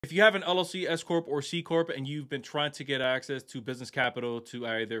If you have an LLC, S Corp, or C Corp, and you've been trying to get access to business capital to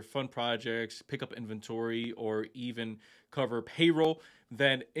either fund projects, pick up inventory, or even cover payroll,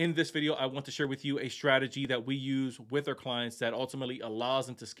 then in this video, I want to share with you a strategy that we use with our clients that ultimately allows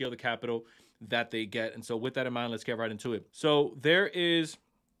them to scale the capital that they get. And so with that in mind, let's get right into it. So there is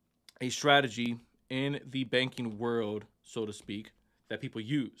a strategy in the banking world, so to speak, that people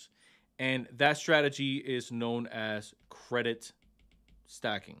use. And that strategy is known as credit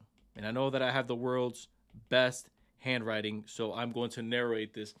stacking. And I know that I have the world's best handwriting, so I'm going to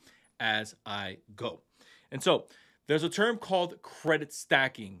narrate this as I go. And so there's a term called credit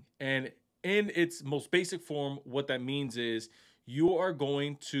stacking. And in its most basic form, what that means is you are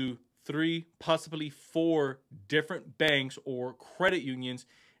going to 3, possibly 4 different banks or credit unions,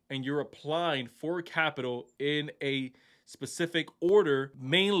 and you're applying for capital in a specific order,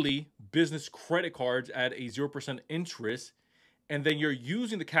 mainly business credit cards at a 0% interest. And then you're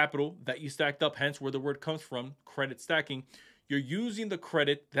using the capital that you stacked up, hence where the word comes from, credit stacking. You're using the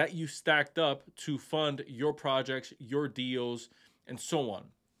credit that you stacked up to fund your projects, your deals, and so on.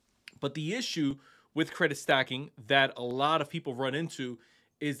 But the issue with credit stacking that a lot of people run into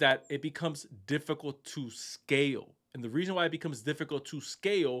is that it becomes difficult to scale. And the reason why it becomes difficult to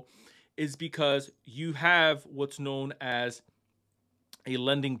scale is because you have what's known as a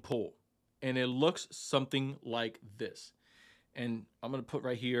lending pool. And it looks something like this. And I'm going to put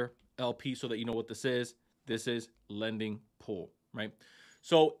right here LP so that you know what this is. This is lending pool, right?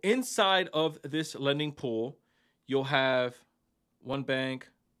 So inside of this lending pool, you'll have one bank,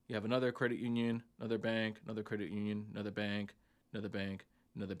 you have another credit union, another bank, another credit union, another bank, another bank,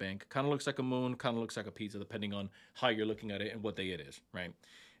 another bank. Kind of looks like a moon, kind of looks like a pizza, depending on how you're looking at it and what day it is, right?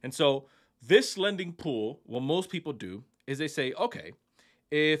 And so this lending pool, what most people do is they say, okay,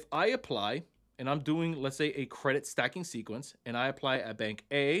 if I apply, and I'm doing, let's say, a credit stacking sequence, and I apply at bank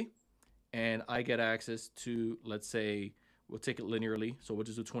A, and I get access to, let's say, we'll take it linearly. So we'll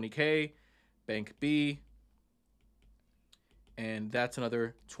just do 20K, bank B, and that's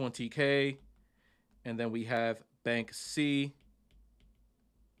another 20K. And then we have bank C,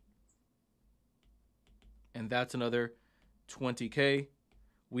 and that's another 20K.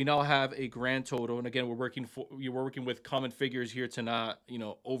 We now have a grand total, and again, we're working with common figures here to not,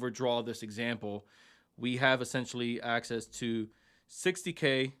 overdraw this example. We have essentially access to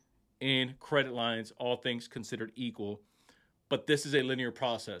 60K in credit lines, all things considered equal. But this is a linear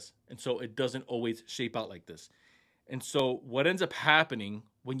process, and so it doesn't always shape out like this. And so what ends up happening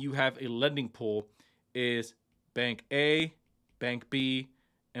when you have a lending pool is bank A, bank B,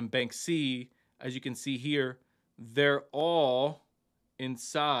 and bank C, as you can see here, they're all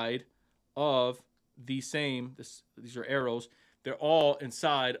inside of the same, these are arrows, they're all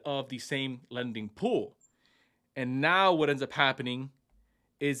inside of the same lending pool. And now what ends up happening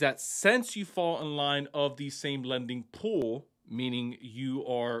is that since you fall in line of the same lending pool, meaning you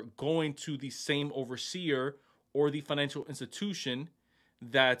are going to the same overseer or the financial institution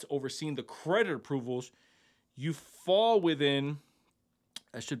that's overseeing the credit approvals, you fall within,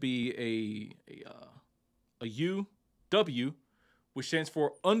 that should be a UW, which stands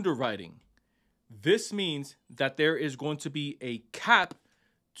for underwriting. This means that there is going to be a cap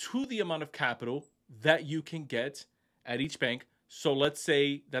to the amount of capital that you can get at each bank. So let's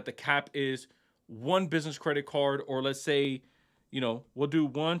say that the cap is 1 business credit card, or let's say, we'll do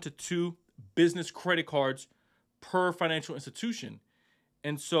 1 to 2 business credit cards per financial institution.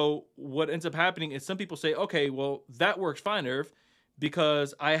 And so what ends up happening is some people say, okay, well, that works fine, Irv,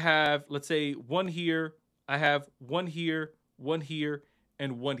 because I have, let's say, 1 here, I have 1 here, 1 here,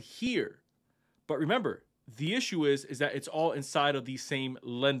 and 1 here. But remember, the issue is that it's all inside of the same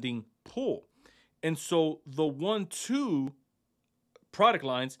lending pool. And so the 1-2 product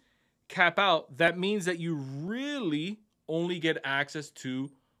lines cap out. That means that you really only get access to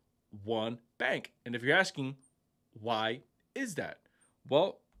 1 bank. And if you're asking, why is that?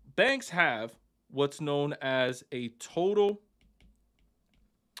 Well, banks have what's known as a total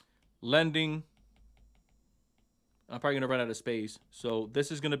lending. I'm probably going to run out of space. So this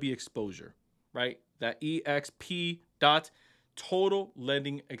is going to be exposure, right? That EXP dot total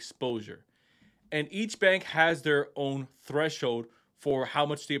lending exposure. And each bank has their own threshold for how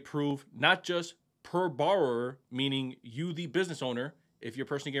much they approve, not just per borrower, meaning you, the business owner, if you're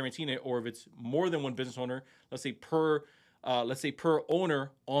personally guaranteeing it, or if it's more than 1 business owner, let's say per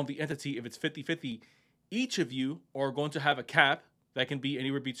owner on the entity, if it's 50-50, each of you are going to have a cap that can be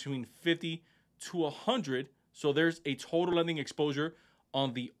anywhere between 50 to 100. So there's a total lending exposure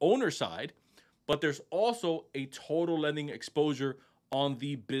on the owner side, but there's also a total lending exposure on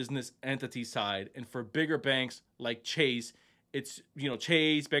the business entity side. And for bigger banks like Chase, it's, you know,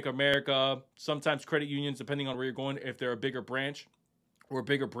 Chase, Bank of America, sometimes credit unions, depending on where you're going, if they're a bigger branch or a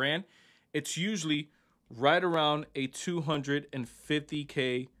bigger brand, it's usually right around a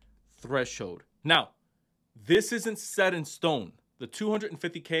 250K threshold. Now, this isn't set in stone. The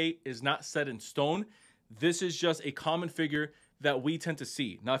 250K is not set in stone. This is just a common figure that we tend to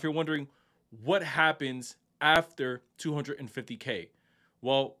see. Now, if you're wondering what happens after 250K,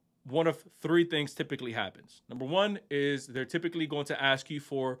 well, one of three things typically happens. Number one is they're typically going to ask you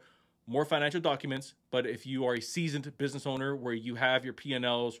for more financial documents. But if you are a seasoned business owner where you have your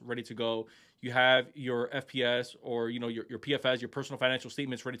P&Ls ready to go, you have your FPS or, you know, your PFS, your personal financial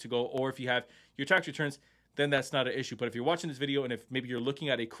statements ready to go, or if you have your tax returns, then that's not an issue. But if you're watching this video and if maybe you're looking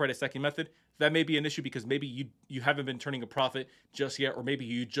at a credit stacking method, that may be an issue because maybe you haven't been turning a profit just yet, or maybe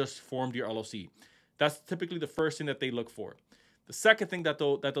you just formed your LLC. That's typically the first thing that they look for. The second thing that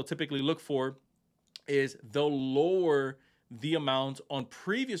they'll typically look for is they'll lower the amount on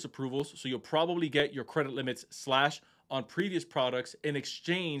previous approvals. So you'll probably get your credit limits slashed on previous products in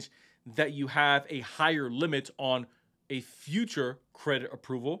exchange that you have a higher limit on a future credit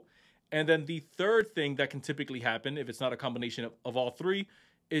approval. And then the third thing that can typically happen, if it's not a combination of all three,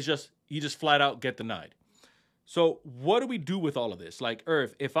 is you just flat out get denied. So what do we do with all of this? Like,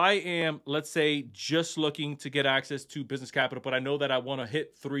 Irv, if I am, let's say, just looking to get access to business capital, but I know that I want to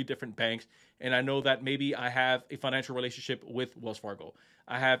hit 3 different banks, and I know that maybe I have a financial relationship with Wells Fargo,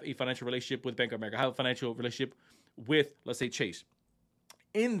 I have a financial relationship with Bank of America, I have a financial relationship with, let's say, Chase.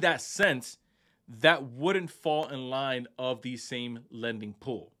 In that sense, that wouldn't fall in line of the same lending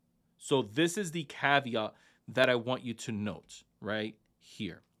pool. So this is the caveat that I want you to note right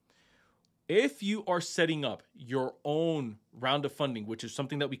here. If you are setting up your own round of funding, which is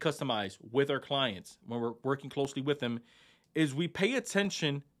something that we customize with our clients when we're working closely with them, is we pay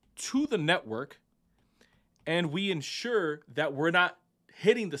attention to the network and we ensure that we're not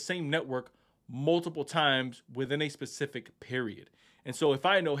hitting the same network multiple times within a specific period. And so if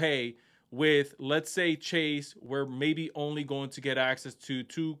I know, hey, with, let's say, Chase, we're maybe only going to get access to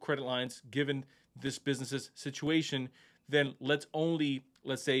 2 credit lines given this business's situation, then let's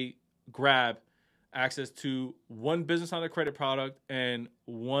say, grab access to 1 business line of credit product and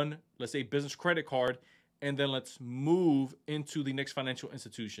 1, let's say, business credit card, and then let's move into the next financial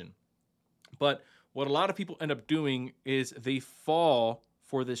institution. But what a lot of people end up doing is they fall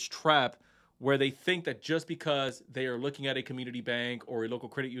for this trap where they think that just because they are looking at a community bank or a local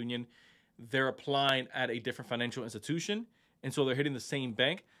credit union, they're applying at a different financial institution. And so they're hitting the same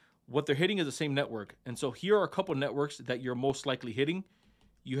bank. What they're hitting is the same network. And so here are a couple networks that you're most likely hitting.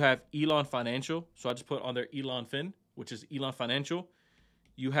 You have Elon Financial. So I just put on there Elon Fin, which is Elon Financial.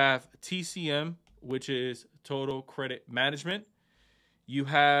 You have TCM, which is Total Credit Management. You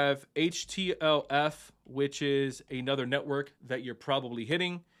have HTLF, which is another network that you're probably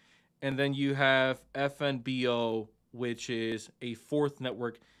hitting. And then you have FNBO, which is a 4th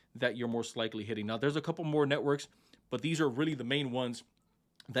network that you're most likely hitting. Now, there's a couple more networks, but these are really the main ones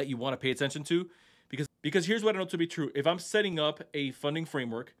that you want to pay attention to. Because here's what I know to be true. If I'm setting up a funding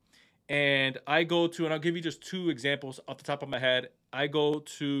framework and I go to, and I'll give you just 2 examples off the top of my head. I go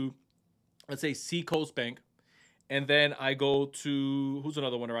to, let's say, Seacoast Bank, and then I go to, who's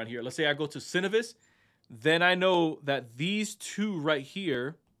another one around here? Let's say I go to Synovus. Then I know that these 2 right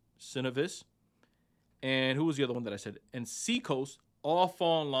here, Synovus, and who was the other one that I said? And Seacoast, all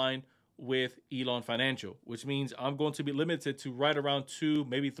fall in line with Elon Financial, which means I'm going to be limited to right around 2,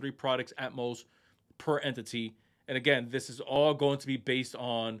 maybe 3 products at most per entity. And again, this is all going to be based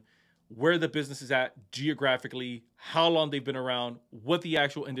on where the business is at geographically, how long they've been around, what the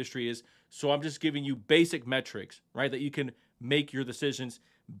actual industry is. So I'm just giving you basic metrics, right, that you can make your decisions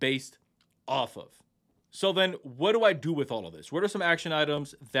based off of. So then what do I do with all of this? What are some action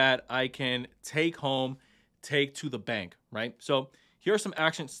items that I can take home, take to the bank, right? So here are some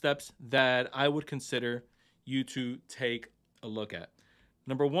action steps that I would consider you to take a look at.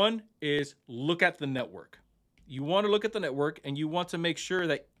 Number 1 is look at the network. You want to look at the network and you want to make sure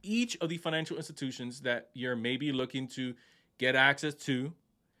that each of the financial institutions that you're maybe looking to get access to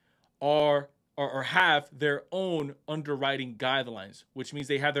are or have their own underwriting guidelines, which means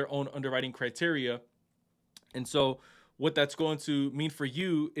they have their own underwriting criteria. And so what that's going to mean for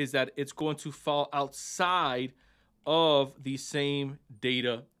you is that it's going to fall outside of the same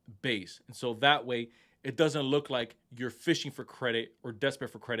database. And so that way it doesn't look like you're fishing for credit or desperate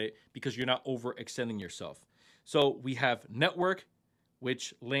for credit because you're not overextending yourself. So we have network,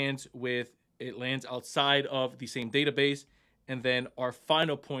 which lands outside of the same database. And then our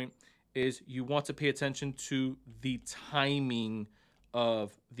final point is you want to pay attention to the timing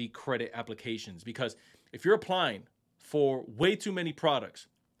of the credit applications, because if you're applying for way too many products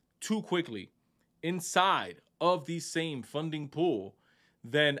too quickly inside of the same funding pool,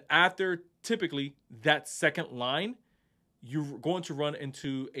 then after typically that second line, you're going to run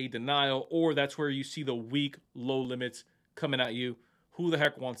into a denial, or that's where you see the weak low limits coming at you. Who the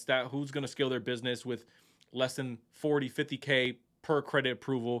heck wants that? Who's going to scale their business with less than 40, 50K per credit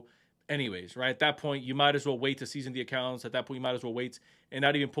approval? Anyways, right? At that point, you might as well wait to season the accounts. At that point, you might as well wait and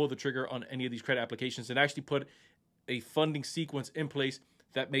not even pull the trigger on any of these credit applications and actually put a funding sequence in place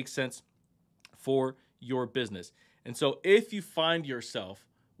that makes sense for your business. And so if you find yourself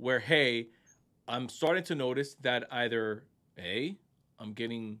where, hey, I'm starting to notice that either A, I'm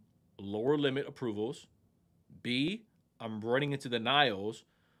getting lower limit approvals, B, I'm running into denials,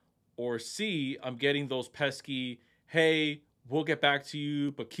 or C, I'm getting those pesky, hey, we'll get back to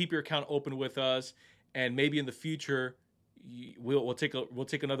you, but keep your account open with us, and maybe in the future we'll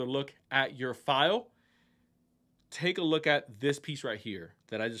take another look at your file. Take a look at this piece right here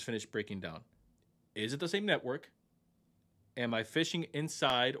that I just finished breaking down. Is it the same network? Am I fishing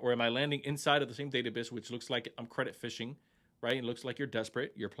inside, or am I landing inside of the same database, which looks like I'm credit fishing, right? It looks like you're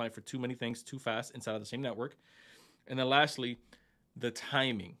desperate. You're applying for too many things too fast inside of the same network. And then lastly, the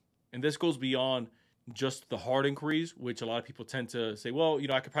timing. And this goes beyond just the hard inquiries, which a lot of people tend to say, well,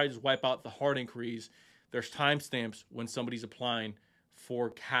 I could probably just wipe out the hard inquiries. There's timestamps when somebody's applying for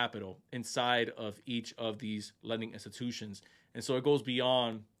capital inside of each of these lending institutions. And so it goes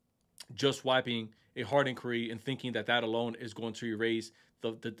beyond just wiping a hard inquiry and thinking that that alone is going to erase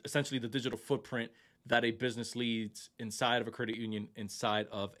essentially the digital footprint that a business leads inside of a credit union, inside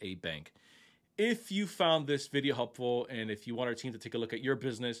of a bank. If you found this video helpful, and if you want our team to take a look at your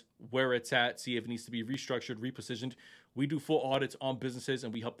business, where it's at, see if it needs to be restructured, repositioned, we do full audits on businesses,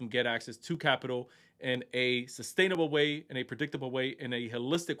 and we help them get access to capital in a sustainable way, in a predictable way, in a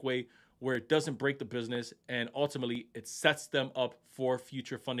holistic way, where it doesn't break the business, and ultimately it sets them up for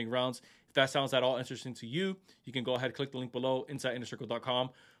future funding rounds. If that sounds at all interesting to you, you can go ahead, click the link below, insideinnercircle.com,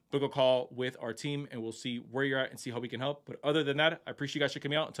 book a call with our team, and we'll see where you're at and see how we can help. But other than that, I appreciate you guys checking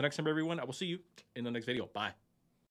me out. Until next time, everyone, I will see you in the next video. Bye.